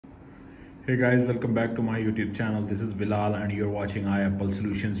Hey guys, welcome back to my YouTube channel. This is Bilal and you're watching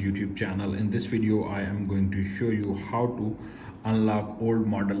iApplesolutions YouTube channel. In this video, I am going to show you how to unlock old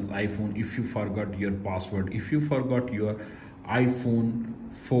model iPhone if you forgot your password. If you forgot your iPhone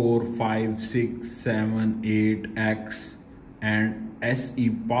 4, 5, 6, 7, 8, X and SE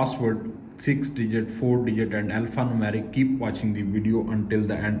password, 6-digit, 4-digit and alphanumeric, keep watching the video until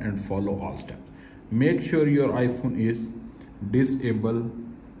the end and follow all steps. Make sure your iPhone is disabled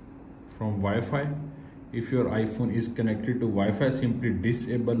from Wi-Fi. If your iPhone is connected to Wi-Fi, simply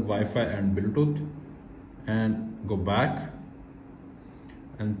disable Wi-Fi and Bluetooth and go back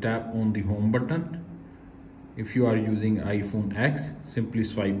and tap on the home button. If you are using iPhone X, simply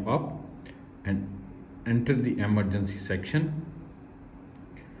swipe up and enter the emergency section.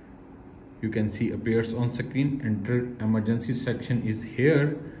 You can see appears on screen. Enter emergency section is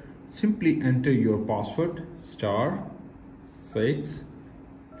here. Simply enter your password *6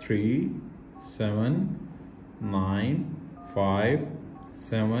 3 7 9 5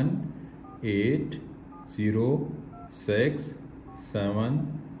 7 8 0 6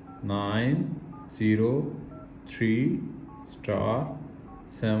 7 9 0 3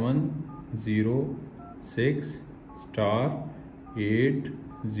 7 0 6 8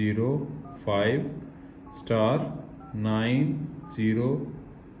 0 5 9 0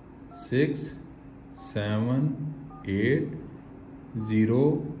 6 7 8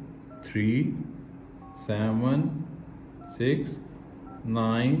 0 3 7 6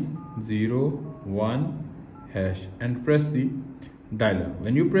 9 0 1 hash and press the dialer.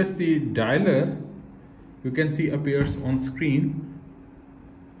 When you press the dialer, you can see appears on screen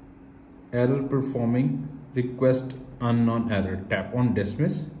error performing request unknown error. Tap on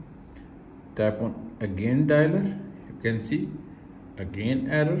dismiss, tap on again dialer. You can see again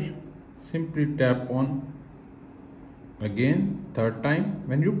error. Simply tap on again third time.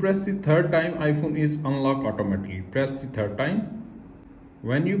 When you press the third time, iPhone is unlocked automatically. Press the third time.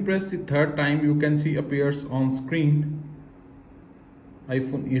 When you press the third time, you can see appears on screen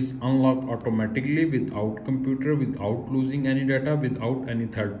iPhone is unlocked automatically without computer, without losing any data, without any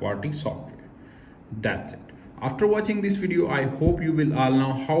third-party software. That's it. After watching this video, I hope you will all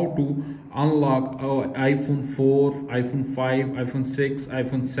know how to unlock iPhone 4, iPhone 5, iPhone 6,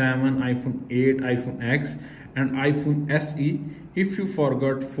 iPhone 7, iPhone 8, iPhone X and iPhone SE if you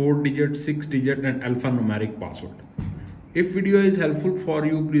forgot 4-digit, 6-digit and alphanumeric password. If video is helpful for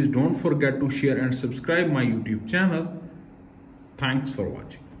you, please don't forget to share and subscribe my YouTube channel. Thanks for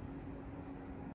watching.